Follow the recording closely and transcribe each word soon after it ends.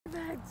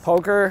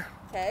Poker,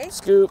 Okay.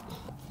 scoop.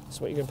 That's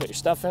what you're gonna put your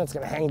stuff in. It's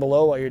gonna hang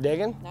below while you're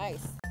digging.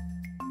 Nice.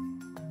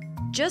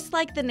 Just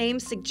like the name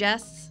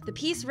suggests, the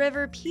Peace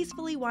River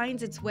peacefully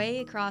winds its way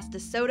across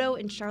DeSoto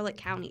and Charlotte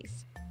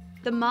counties.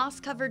 The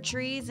moss-covered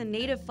trees and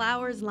native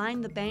flowers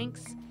line the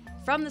banks.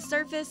 From the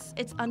surface,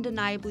 it's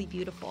undeniably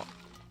beautiful.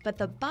 But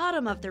the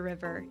bottom of the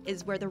river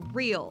is where the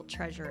real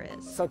treasure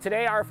is. So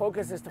today our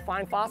focus is to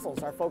find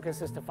fossils. Our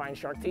focus is to find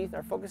shark teeth.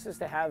 Our focus is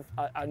to have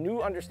a new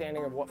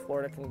understanding of what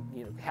Florida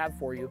can have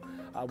for you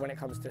when it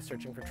comes to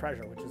searching for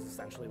treasure, which is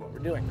essentially what we're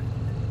doing.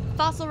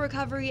 Fossil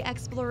recovery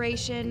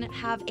exploration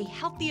have a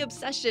healthy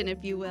obsession,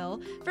 if you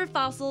will, for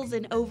fossils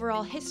and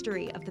overall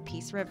history of the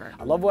Peace River.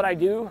 I love what I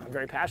do. I'm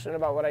very passionate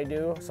about what I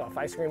do. So if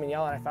I scream and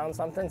yell and I found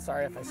something,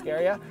 sorry if I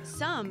scare you.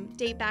 Some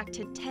date back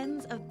to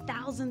tens of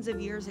thousands of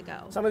years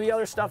ago. Some of the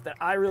other stuff that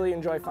I really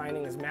enjoy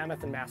finding is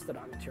mammoth and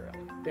mastodon material.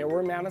 There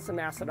were mammoths and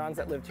mastodons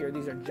that lived here.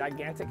 These are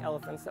gigantic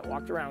elephants that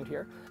walked around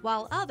here.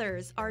 While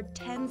others are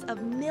tens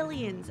of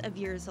millions of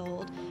years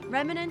old,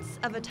 remnants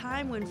of a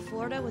time when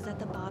Florida was at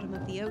the bottom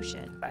of the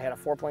ocean. I had a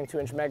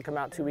 4.2-inch meg come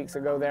out 2 weeks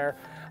ago there.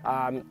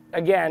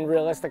 Again,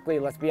 realistically,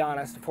 let's be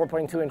honest, a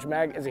 4.2-inch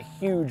meg is a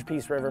huge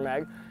Peace River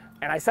meg.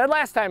 And I said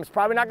last time it's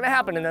probably not gonna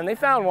happen, and then they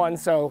found one,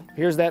 so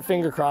here's that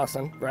finger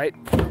crossing, right?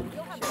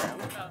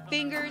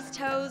 Fingers,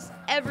 toes,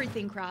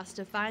 everything crossed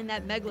to find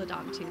that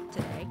megalodon tooth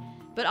today.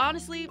 But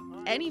honestly,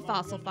 any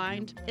fossil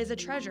find is a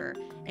treasure,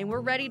 and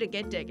we're ready to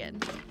get digging.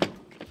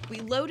 We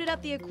loaded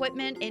up the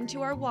equipment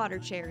into our water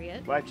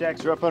chariot. Life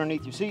jacks are up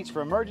underneath your seats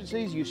for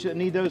emergencies. You shouldn't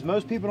need those.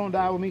 Most people don't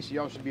die with me, so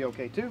y'all should be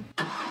okay too.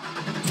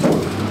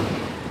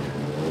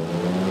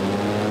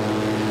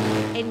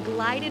 And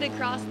glided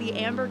across the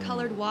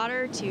amber-colored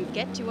water to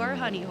get to our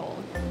honey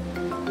hole.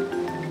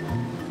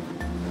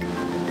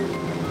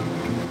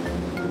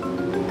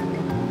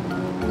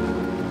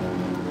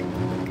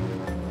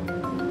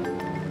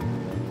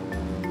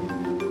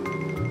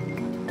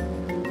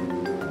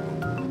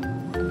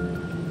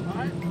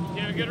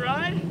 Good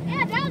ride?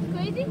 Yeah, that was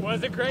crazy.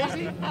 Was it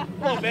crazy?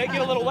 Well, Meg,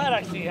 you're a little wet,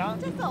 I see, huh?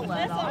 Just a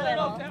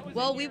little.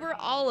 Well, we were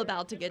all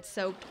about to get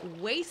soaked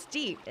waist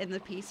deep in the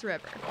Peace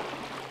River.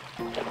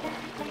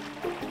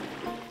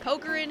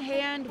 Poker in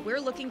hand, we're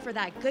looking for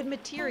that good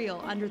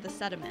material under the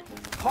sediment.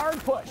 Hard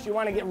push, you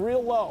want to get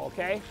real low,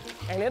 okay?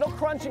 And it'll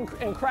crunch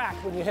and crack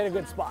when you hit a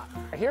good spot.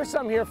 Here's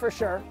some here for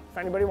sure, if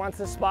anybody wants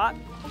this spot.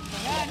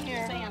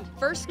 Sand.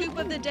 First scoop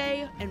of the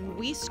day, and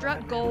we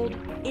struck gold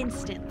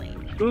instantly.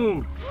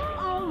 Boom.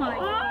 Oh my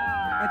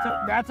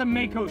god. That's a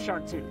Mako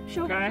shark tooth,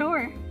 okay?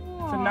 Sure.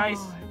 It's a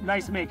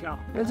nice Mako.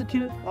 There's a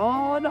cute,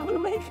 oh, another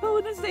Mako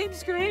in the same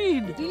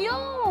screen.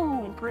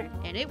 Yo. Great.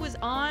 And it was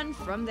on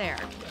from there.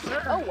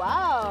 Oh,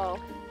 wow.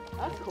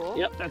 That's cool.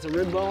 Yep, that's a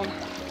rib bone.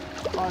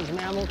 Large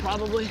mammal,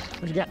 probably.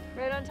 What'd you get?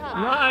 Right on top.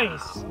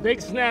 Nice,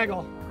 big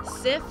snaggle.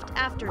 Sift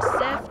after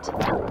sift,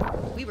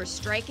 we were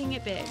striking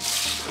it big.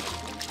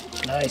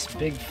 Nice,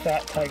 big,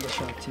 fat tiger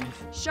shark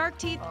teeth. Shark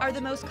teeth are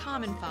the most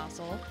common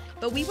fossil,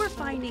 but we were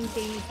finding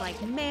things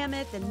like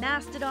mammoth and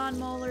mastodon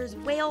molars,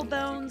 whale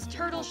bones,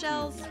 turtle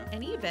shells,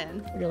 and even...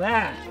 Look at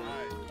that.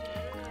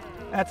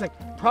 That's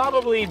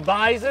probably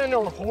bison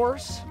or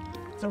horse.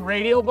 It's a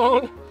radial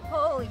bone.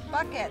 Holy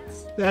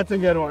buckets. That's a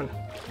good one.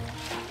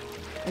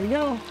 There you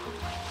go.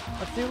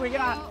 Let's see what we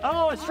got.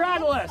 Oh, a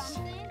astragalus.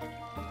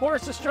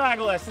 Horse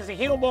astragalus is a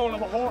heel bone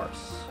of a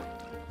horse.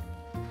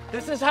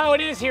 This is how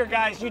it is here,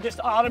 guys. You just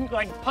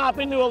pop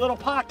into a little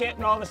pocket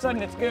and all of a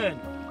sudden it's good.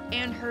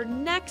 And her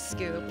next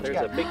scoop... There's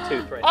a big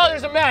tooth right Oh, there.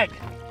 there's a meg.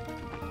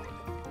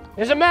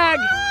 There's a meg.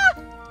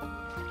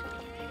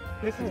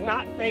 This is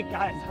not fake,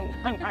 guys.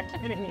 I'm not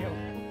kidding you.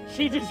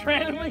 She just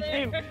randomly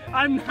came.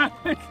 I'm not,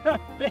 it's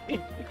not fake.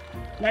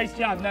 Nice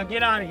job. Now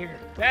get out of here.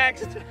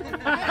 Next.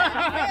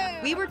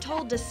 We were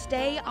told to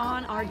stay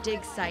on our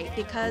dig site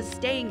because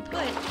staying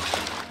put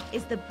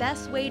is the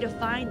best way to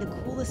find the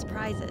coolest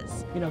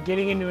prizes. You know,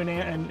 getting into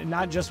and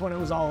not just when it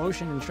was all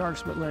ocean and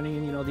sharks, but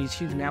learning, you know, these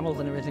huge mammals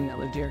and everything that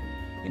lived here.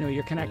 You know,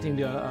 you're connecting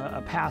to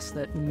a past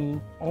that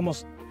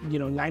almost,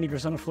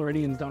 90% of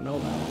Floridians don't know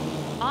about.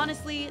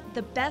 Honestly,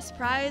 the best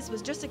prize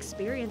was just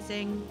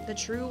experiencing the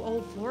true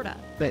old Florida.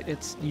 But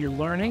you're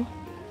learning,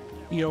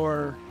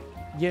 you're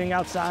getting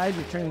outside,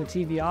 you're turning the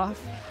TV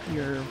off,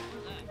 you're,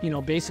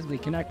 basically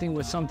connecting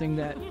with something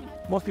that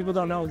most people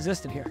don't know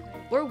existed here.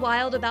 We're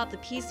wild about the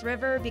Peace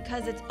River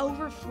because it's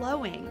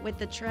overflowing with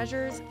the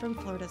treasures from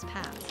Florida's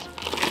past.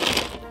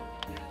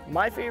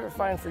 My favorite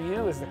find for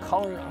you is the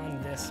color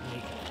on this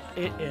Mako.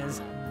 It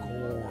is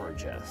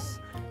gorgeous.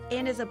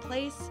 And is a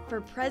place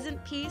for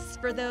present peace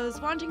for those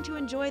wanting to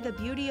enjoy the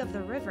beauty of the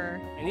river.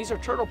 And these are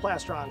turtle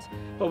plastrons,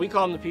 but we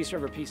call them the Peace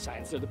River peace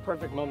signs. They're the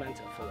perfect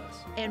memento for this.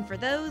 And for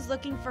those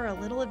looking for a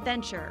little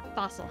adventure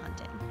fossil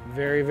hunting.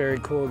 Very, very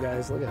cool,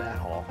 guys. Look at that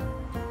haul.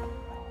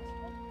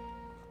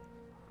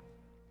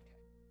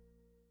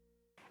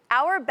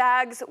 Our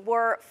bags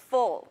were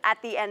full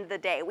at the end of the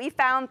day. We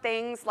found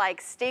things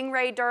like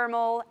stingray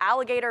dermal,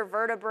 alligator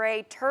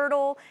vertebrae,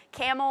 turtle,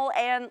 camel,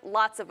 and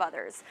lots of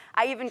others.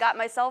 I even got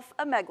myself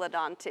a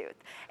megalodon tooth.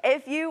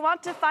 If you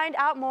want to find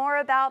out more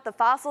about the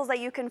fossils that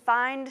you can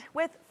find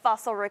with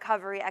fossil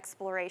recovery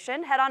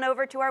exploration, head on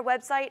over to our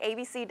website,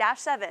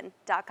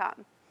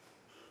 abc-7.com.